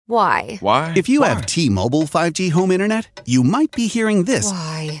Why? Why? If you have T-Mobile 5G home internet, you might be hearing this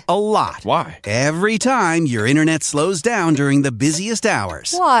Why? a lot. Why? Every time your internet slows down during the busiest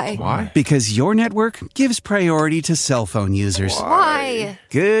hours. Why? Why? Because your network gives priority to cell phone users. Why?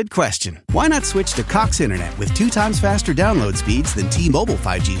 Good question. Why not switch to Cox Internet with 2 times faster download speeds than T-Mobile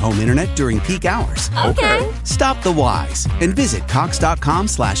 5G home internet during peak hours? Okay. Stop the whys and visit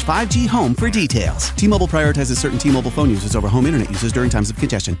cox.com/5G home for details. T-Mobile prioritizes certain T-Mobile phone users over home internet users during times of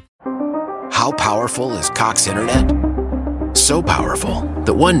congestion. How powerful is Cox Internet? So powerful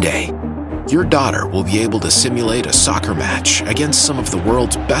that one day, your daughter will be able to simulate a soccer match against some of the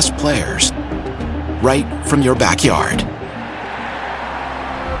world's best players right from your backyard.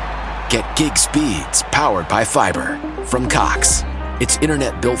 Get gig speeds powered by fiber from Cox. It's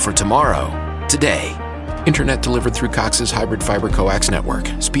internet built for tomorrow, today. Internet delivered through Cox's hybrid fiber coax network.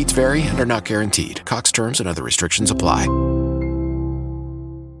 Speeds vary and are not guaranteed. Cox terms and other restrictions apply.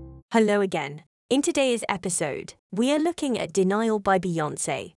 Hello again. In today's episode, we are looking at Denial by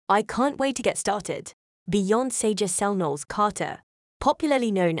Beyonce. I can't wait to get started. Beyonce Giselle Knowles-Carter,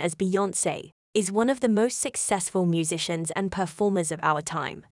 popularly known as Beyonce, is one of the most successful musicians and performers of our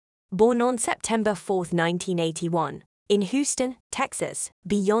time. Born on September 4, 1981, in Houston, Texas,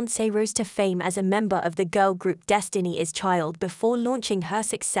 Beyonce rose to fame as a member of the girl group Destiny Is Child before launching her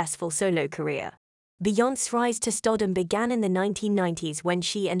successful solo career. Beyonce's rise to stardom began in the 1990s when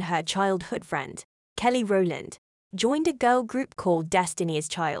she and her childhood friend, Kelly Rowland, joined a girl group called Destiny Is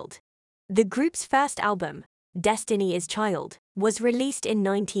Child. The group's first album, Destiny Is Child, was released in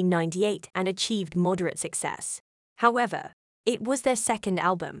 1998 and achieved moderate success. However, it was their second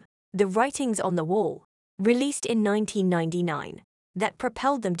album, The Writings on the Wall, released in 1999, that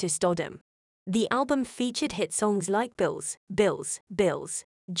propelled them to stardom. The album featured hit songs like Bills, Bills, Bills,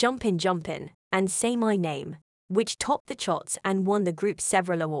 Jumpin' Jumpin', and Say My Name, which topped the charts and won the group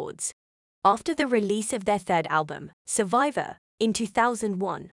several awards. After the release of their third album, Survivor, in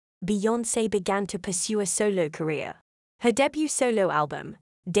 2001, Beyonce began to pursue a solo career. Her debut solo album,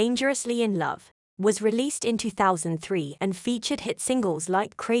 Dangerously in Love, was released in 2003 and featured hit singles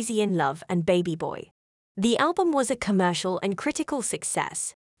like Crazy in Love and Baby Boy. The album was a commercial and critical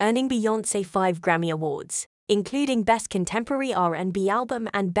success, earning Beyonce 5 Grammy Awards, including Best Contemporary R&B Album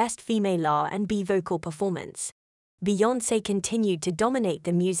and Best Female R&B Vocal Performance. Beyonce continued to dominate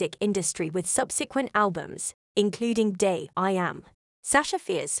the music industry with subsequent albums, including Day, I Am, Sasha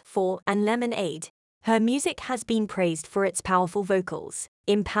Fierce, 4, and Lemonade. Her music has been praised for its powerful vocals,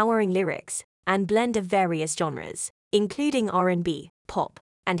 empowering lyrics, and blend of various genres, including R&B, pop,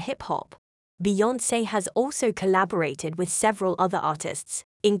 and hip-hop. Beyonce has also collaborated with several other artists,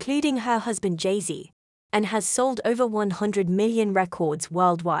 including her husband Jay-Z, and has sold over 100 million records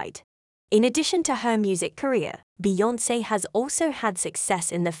worldwide. In addition to her music career, Beyonce has also had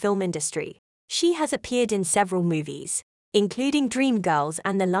success in the film industry. She has appeared in several movies, including Dreamgirls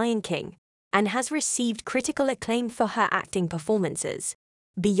and The Lion King, and has received critical acclaim for her acting performances.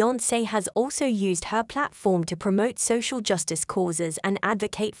 Beyonce has also used her platform to promote social justice causes and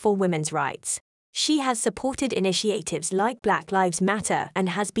advocate for women's rights. She has supported initiatives like Black Lives Matter and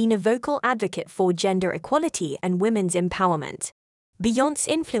has been a vocal advocate for gender equality and women's empowerment. Beyonce's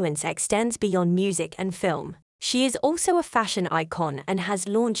influence extends beyond music and film. She is also a fashion icon and has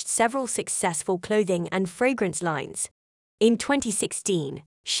launched several successful clothing and fragrance lines. In 2016,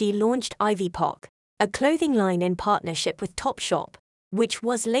 she launched Ivy Park, a clothing line in partnership with Topshop, which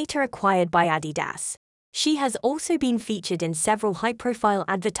was later acquired by Adidas. She has also been featured in several high-profile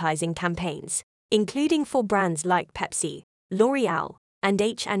advertising campaigns, including for brands like Pepsi, L'Oreal, and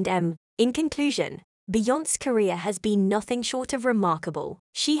H&M. In conclusion, Beyonce's career has been nothing short of remarkable.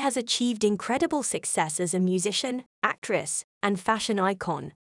 She has achieved incredible success as a musician, actress, and fashion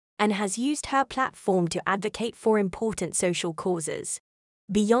icon, and has used her platform to advocate for important social causes.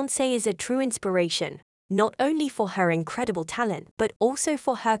 Beyonce is a true inspiration, not only for her incredible talent but also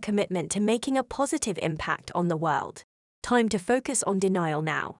for her commitment to making a positive impact on the world. Time to focus on Denial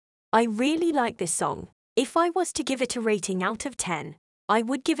now. I really like this song. If I was to give it a rating out of 10, I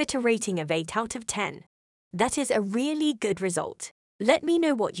would give it a rating of 8 out of 10. That is a really good result. Let me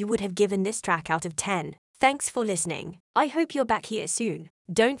know what you would have given this track out of 10. Thanks for listening. I hope you're back here soon.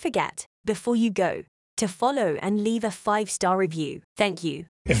 Don't forget, before you go, to follow and leave a 5-star review. Thank you.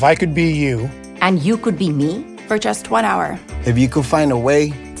 If I could be you. And you could be me. For just 1 hour. If you could find a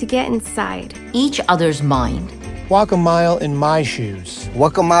way to get inside each other's mind. Walk a mile in my shoes.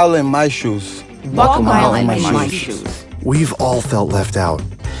 Walk a mile in my shoes. Walk a mile in my shoes. We've all felt left out.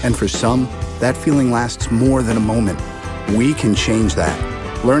 And for some, that feeling lasts more than a moment. We can change that.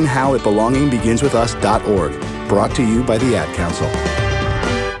 Learn how at belongingbeginswithus.org. Brought to you by the Ad Council.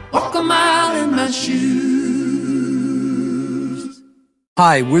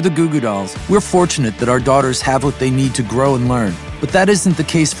 Hi, we're the Goo Goo Dolls. We're fortunate that our daughters have what they need to grow and learn. But that isn't the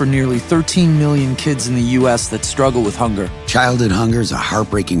case for nearly 13 million kids in the U.S. that struggle with hunger. Childhood hunger is a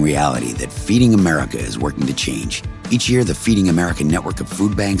heartbreaking reality that Feeding America is working to change. Each year, the Feeding America network of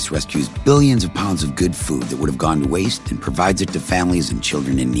food banks rescues billions of pounds of good food that would have gone to waste and provides it to families and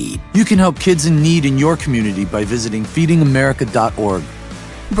children in need. You can help kids in need in your community by visiting feedingamerica.org.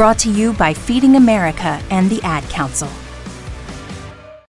 Brought to you by Feeding America and the Ad Council.